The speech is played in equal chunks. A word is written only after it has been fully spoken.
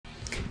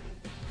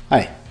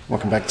Hi,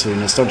 welcome back to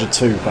Nostalgia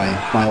 2 by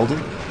Milden.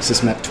 This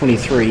is map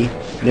 23,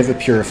 Never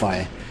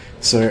Purify.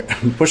 So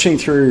I'm pushing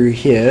through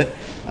here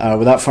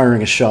without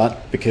firing a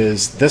shot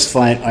because this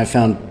fight I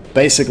found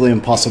basically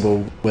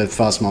impossible with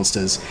fast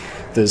monsters.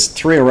 There's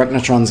 3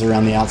 arachnotrons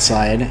around the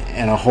outside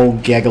and a whole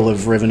gaggle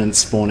of revenants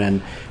spawn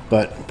in,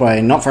 but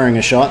by not firing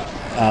a shot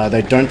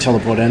they don't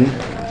teleport in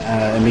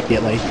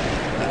immediately,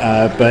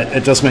 but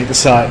it does make the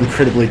start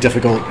incredibly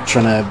difficult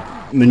trying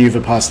to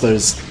maneuver past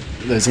those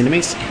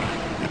enemies.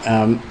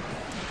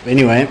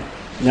 Anyway,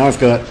 now I've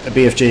got a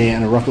BFG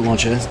and a rocket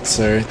launcher,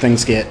 so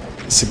things get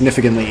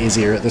significantly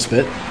easier at this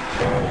bit.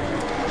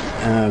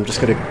 Just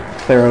got to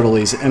clear out all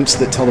these imps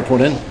that teleport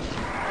in.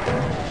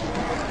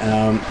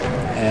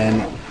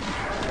 And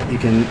you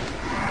can,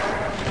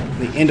 at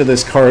the end of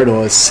this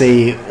corridor,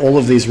 see all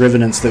of these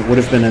revenants that would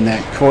have been in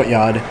that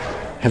courtyard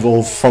have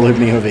all followed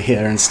me over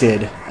here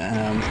instead.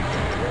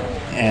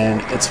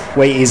 And it's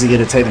way easier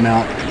to take them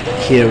out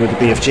here with the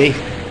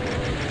BFG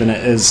than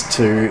it is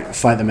to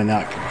fight them in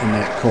that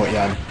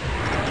courtyard.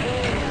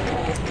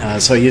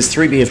 So I use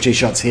 3 BFG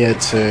shots here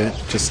to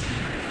just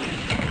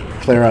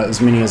clear out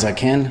as many as I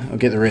can. I'll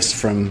get the rest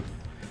from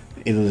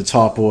either the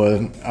top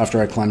or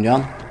after I climb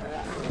down.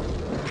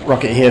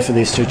 Rocket here for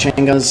these 2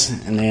 chain gunners,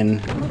 and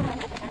then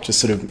just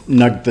sort of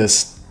nug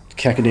this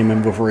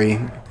cacodemon before he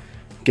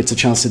gets a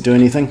chance to do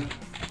anything.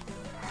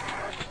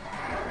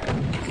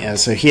 Yeah,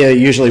 so here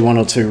usually 1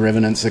 or 2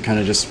 revenants are kind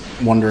of just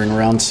wandering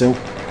around still.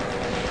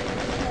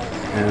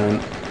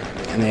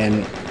 And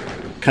then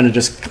kind of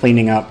just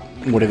cleaning up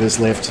whatever's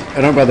left.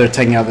 I don't bother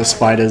taking out the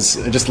spiders,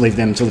 I just leave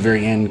them till the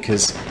very end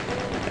because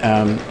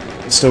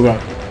still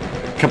got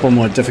a couple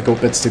more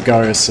difficult bits to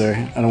go, so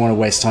I don't want to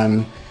waste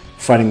time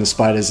fighting the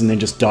spiders and then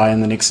just die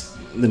in the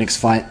next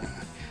fight.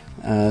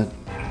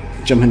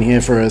 Jump in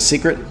here for a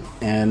secret,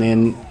 and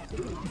then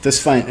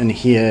this fight in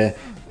here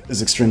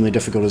is extremely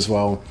difficult as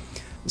well.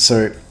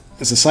 So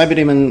there's a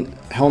Cyberdemon,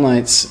 Hell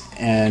Knights,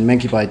 and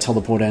Mancubi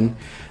teleport in.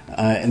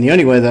 And the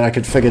only way that I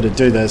could figure to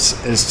do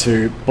this is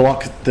to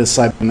block the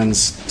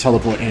Cyberman's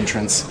teleport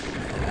entrance.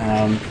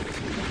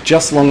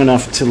 Just long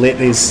enough to let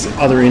these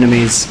other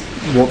enemies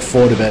walk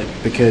forward a bit,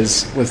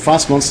 because with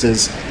fast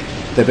monsters,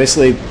 they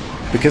basically,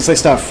 because they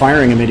start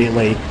firing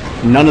immediately,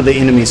 none of the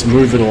enemies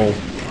move at all.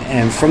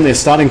 And from their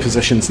starting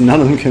positions,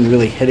 none of them can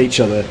really hit each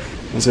other.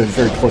 It's a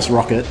very close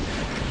rocket.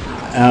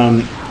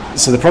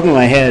 So the problem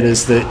I had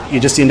is that you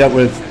just end up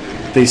with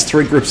these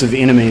 3 groups of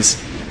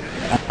enemies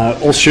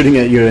all shooting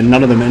at you and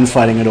none of them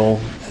infighting at all,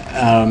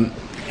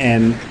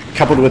 and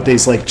coupled with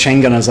these like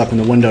chain gunners up in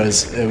the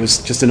windows, it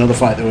was just another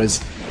fight that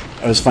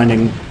I was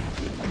finding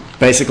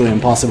basically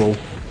impossible.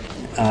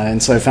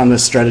 And so I found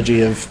this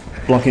strategy of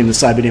blocking the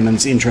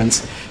Cyberdemon's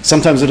entrance.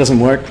 Sometimes it doesn't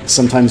work,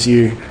 sometimes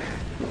you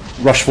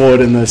rush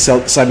forward and the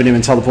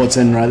Cyberdemon teleports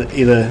in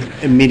either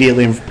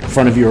immediately in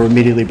front of you or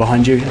immediately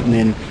behind you, and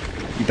then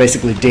you're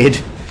basically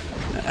dead.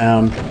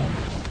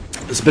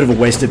 It's a bit of a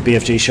wasted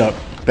BFG shot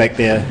back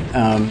there.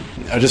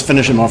 I'll just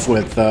finish him off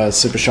with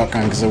super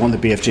shotgun because I want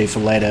the BFG for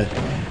later.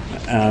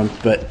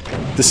 But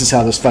this is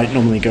how this fight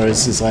normally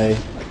goes: is I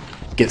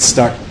get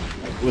stuck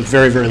with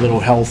very, very little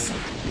health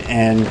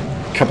and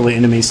a couple of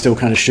enemies still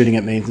kind of shooting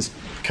at me. There's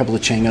a couple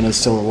of chain gunners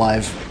still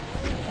alive.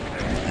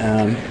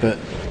 But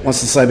once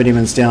the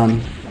Cyberdemon's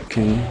down, I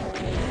can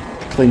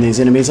clean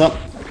these enemies up.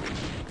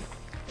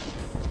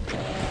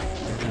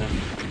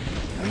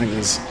 I think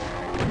there's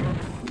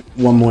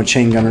 1 more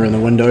chain gunner in the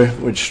window,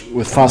 which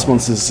with fast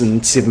monsters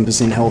and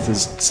 7% health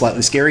is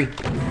slightly scary.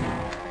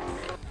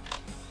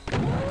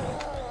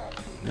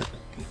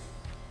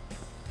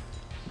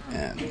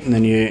 And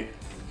then you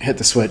hit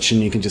the switch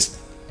and you can just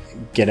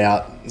get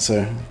out.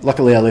 So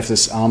luckily I left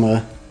this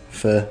armor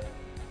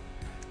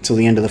till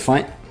the end of the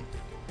fight.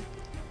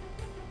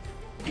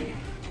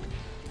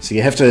 So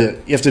you have to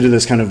do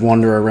this kind of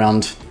wander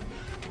around.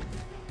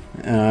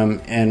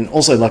 And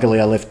also luckily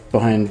I left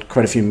behind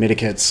quite a few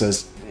medikits, so I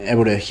was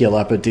able to heal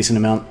up a decent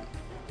amount.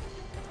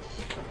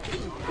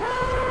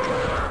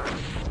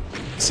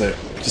 So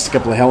just a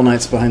couple of Hell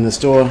Knights behind this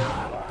door,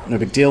 no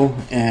big deal.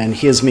 And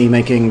here's me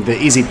making the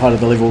easy part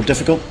of the level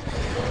difficult.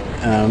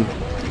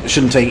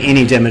 Shouldn't take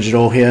any damage at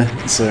all here,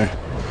 so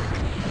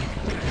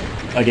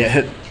I get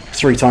hit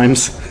 3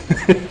 times.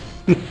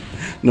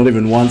 Not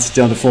even once,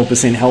 down to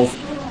 4% health.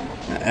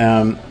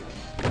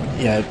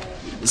 Yeah,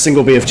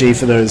 single BFG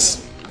for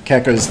those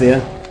cacos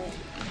there.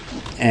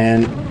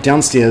 And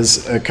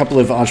downstairs, a couple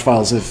of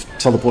archviles have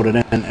teleported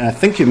in, and I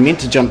think you're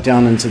meant to jump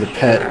down into the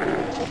pit,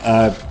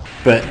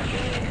 but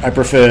I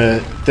prefer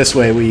this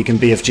way where you can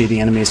BFG the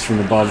enemies from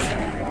above.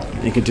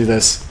 You can do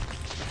this,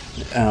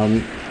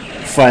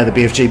 fire the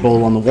BFG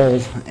ball on the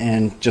wall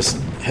and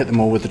just hit them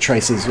all with the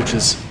tracers, which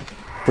is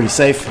pretty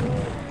safe.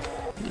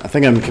 I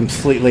think I'm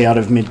completely out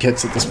of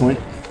medkits at this point,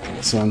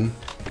 so I'm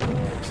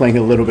playing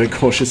a little bit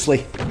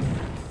cautiously.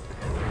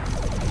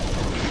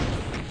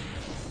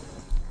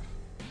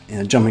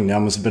 Yeah, jumping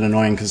down was a bit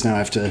annoying because now I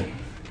have to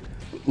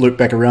loop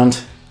back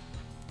around.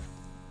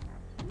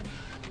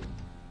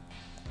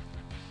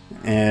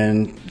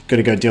 And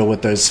gotta go deal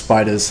with those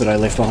spiders that I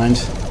left behind.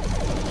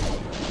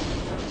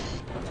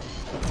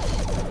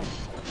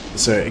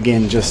 So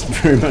again, just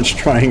very much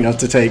trying not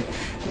to take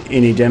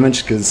any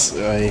damage because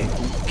I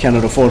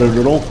cannot afford it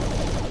at all.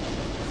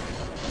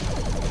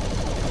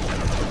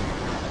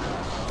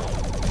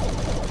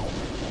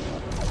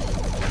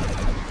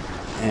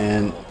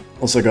 And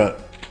also got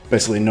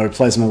basically no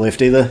plasma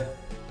left either.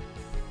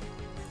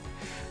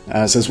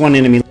 So there's one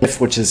enemy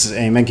left, which is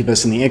a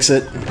Mancubus in the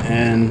exit,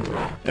 and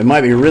it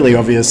might be really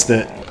obvious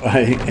that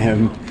I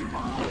am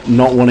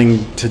not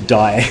wanting to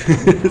die,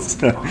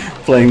 so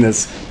playing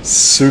this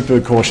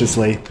super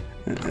cautiously.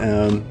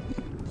 But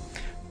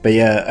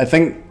yeah, I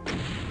think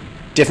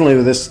definitely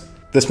with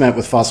this map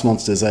with fast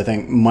monsters, I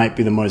think might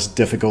be the most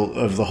difficult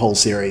of the whole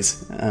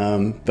series.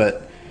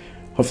 But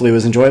hopefully it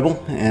was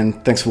enjoyable,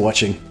 and thanks for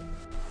watching.